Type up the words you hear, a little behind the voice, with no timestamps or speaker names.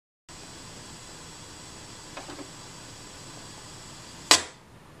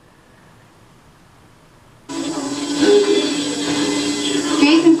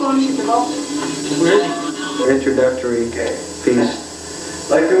introductory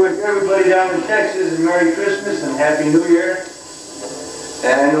piece. I'd like to wish everybody down in Texas a Merry Christmas and Happy New Year.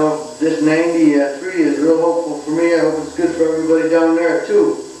 And I know this 93 is real hopeful for me. I hope it's good for everybody down there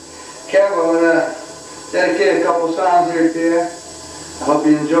too. Kev, I'm going to dedicate a couple songs here to you. I hope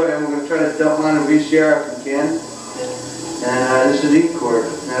you enjoy them. We're going to try to dump on a VCR if we can. And this is E chord.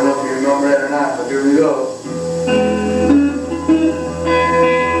 I don't know if you remember that or not, but here we go.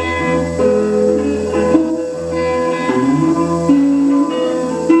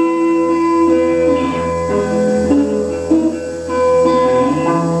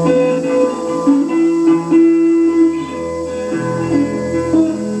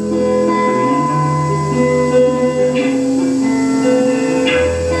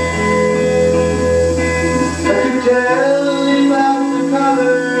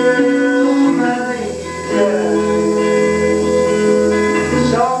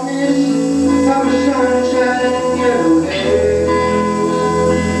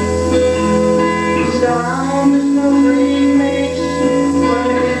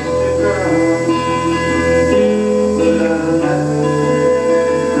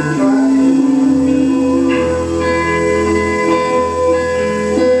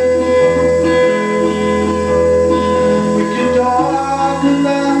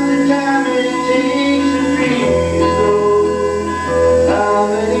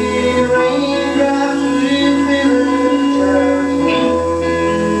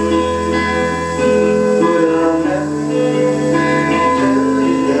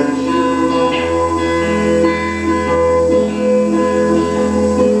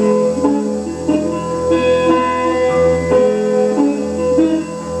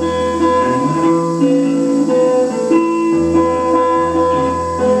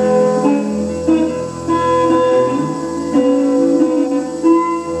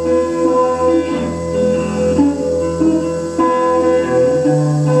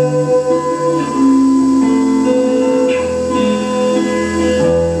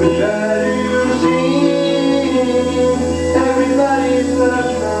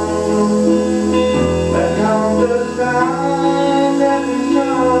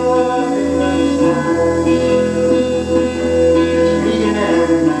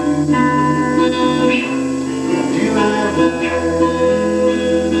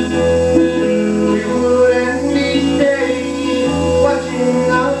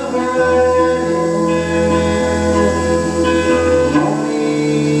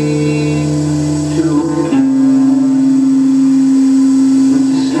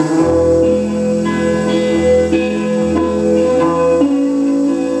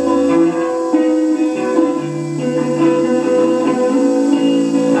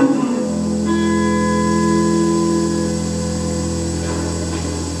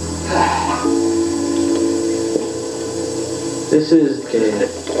 This is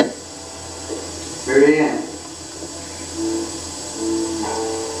Maryann.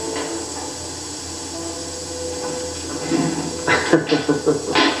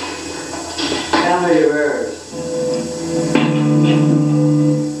 Family of errors.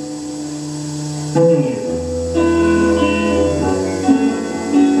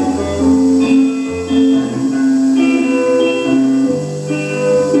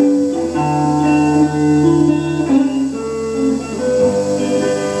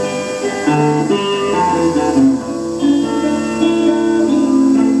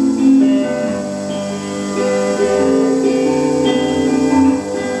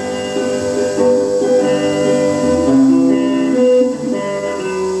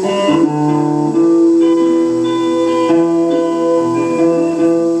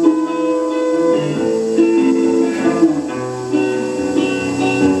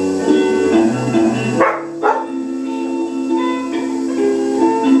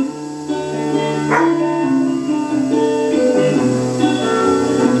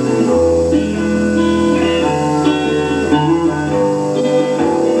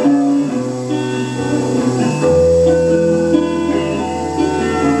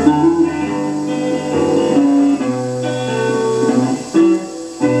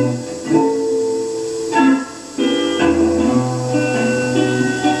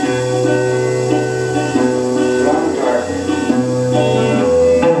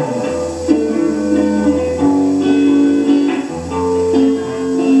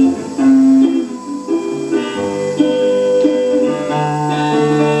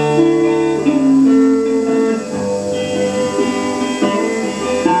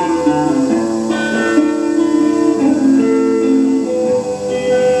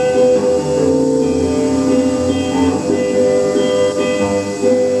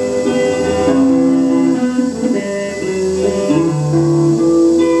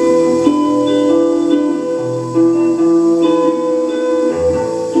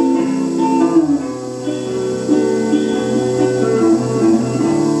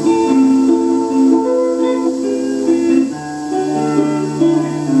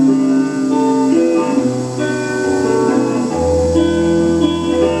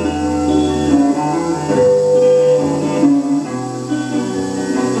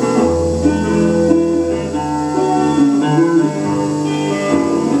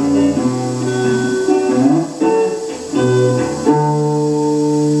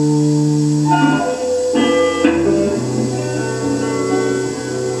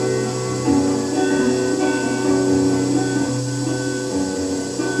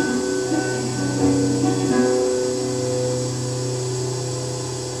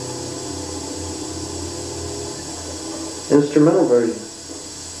 instrumental version.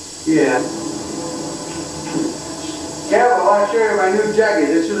 Yeah. Yeah, I want to show you my new jacket.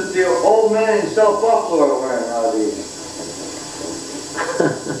 This is the old man in South Buffalo are wearing nowadays.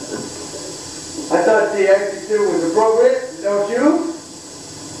 I thought the adjective was appropriate, don't you?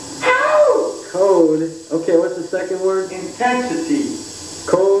 Ow! Code. Okay, what's the second word? Intensity.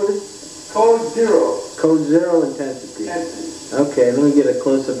 Code. Code 0. Code 0 intensity. Intensity. Okay, let me get a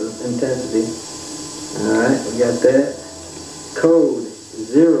close-up of intensity. Alright, we got that. Code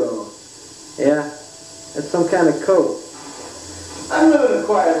 0. Yeah, that's some kind of code. I'm living a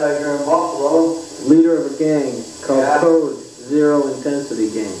quiet life here in Buffalo. Leader of a gang called Yeah. Code 0 Intensity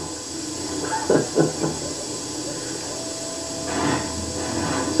Gang.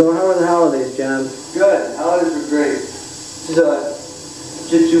 So how are the holidays, John? Good. Holidays were great. This is a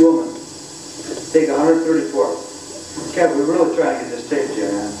Gypsy woman. Take 134. Kev, we're really trying to get this tape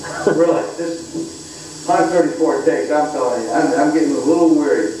here, man. Really. This 134 takes, I'm telling you. I'm getting a little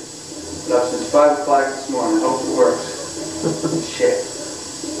weary. But since 5 o'clock this morning. I hope it works. Shit.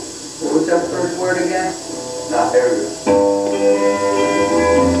 What was that first word again? Nah, there we go.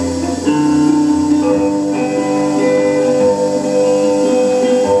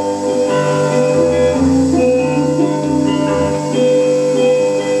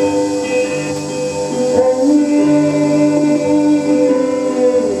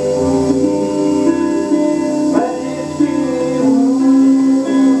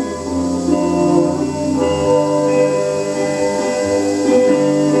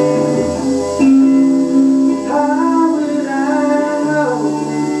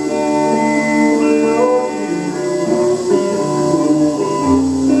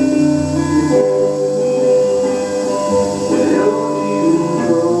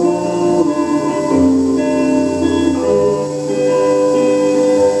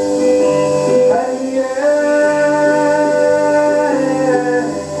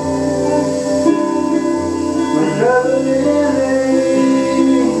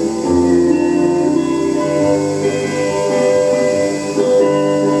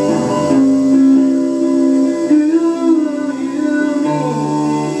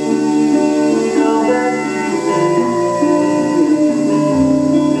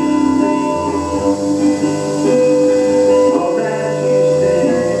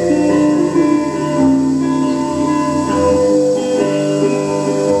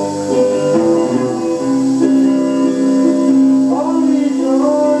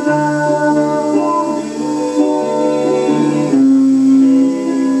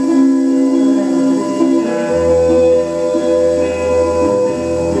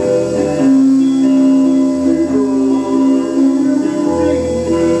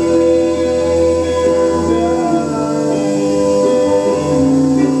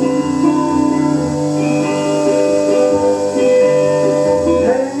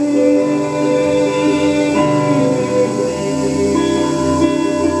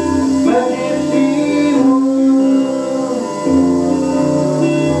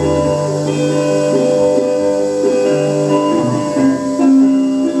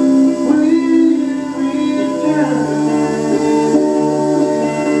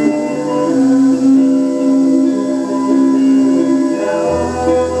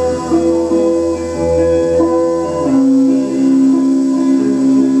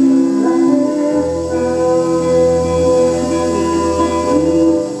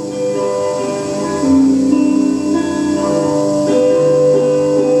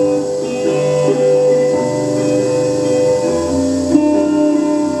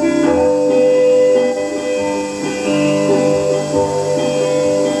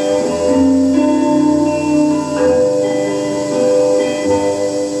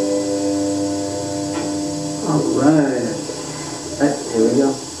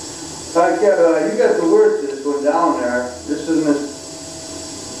 You got the words to this one down there. This isn't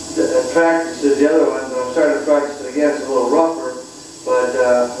as practice as the other ones, but I'm starting to practice it again. It's a little rougher. But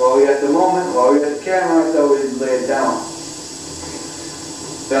while we got the moment, while we got the camera, I thought we'd lay it down.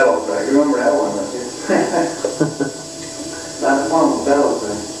 Battle cry. You remember that one, don't you? Not fun, battle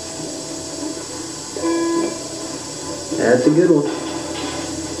cry. That's a good one.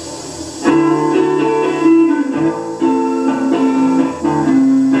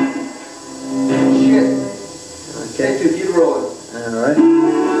 Okay, so keep rolling. All right.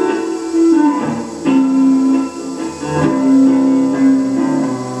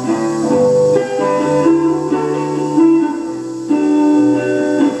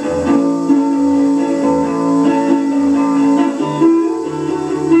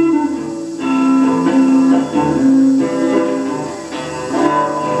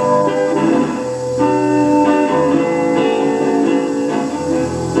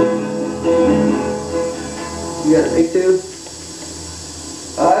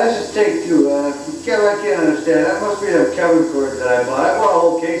 This is take two. Kevin, I can't understand. That must be the Kevin chords that I bought. I bought a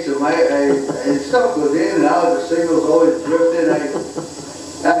whole case of them. Stuff goes in and out. The signal's always drifted. I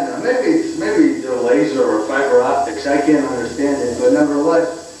don't know. Maybe they're laser or fiber optics. I can't understand it. But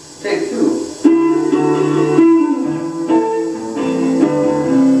nevertheless, take two.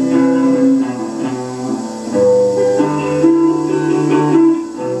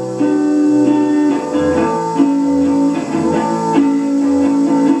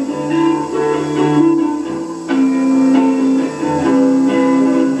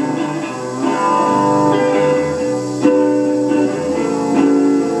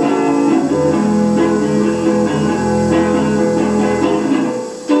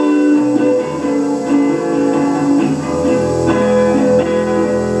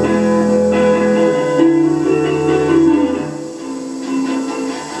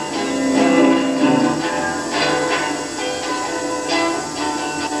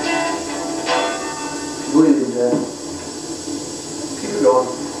 Keep going.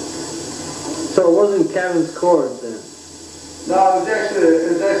 So it wasn't Kevin's chords then? No, it was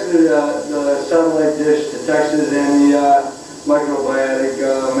actually the satellite dish, the Texas, and the Microbiotic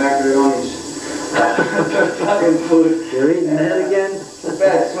Macaronis. Fucking food. You're eating that again?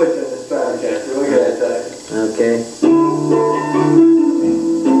 Bad switch on this podcast, what can I tell you? Okay.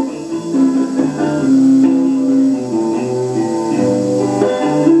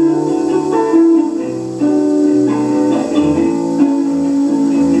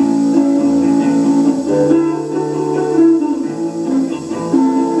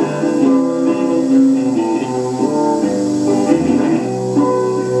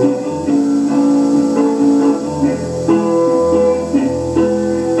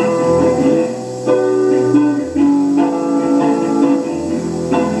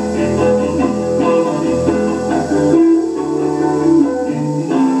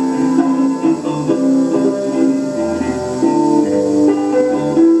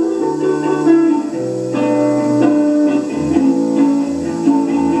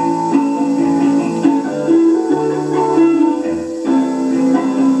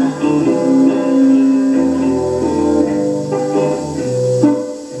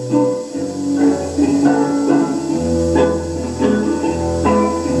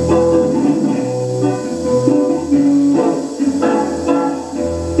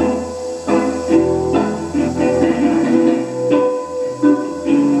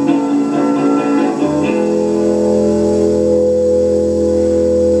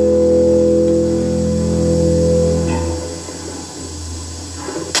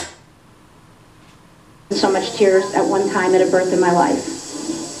 So much tears at one time at a birth in my life.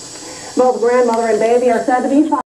 Both grandmother and baby are said to be fine.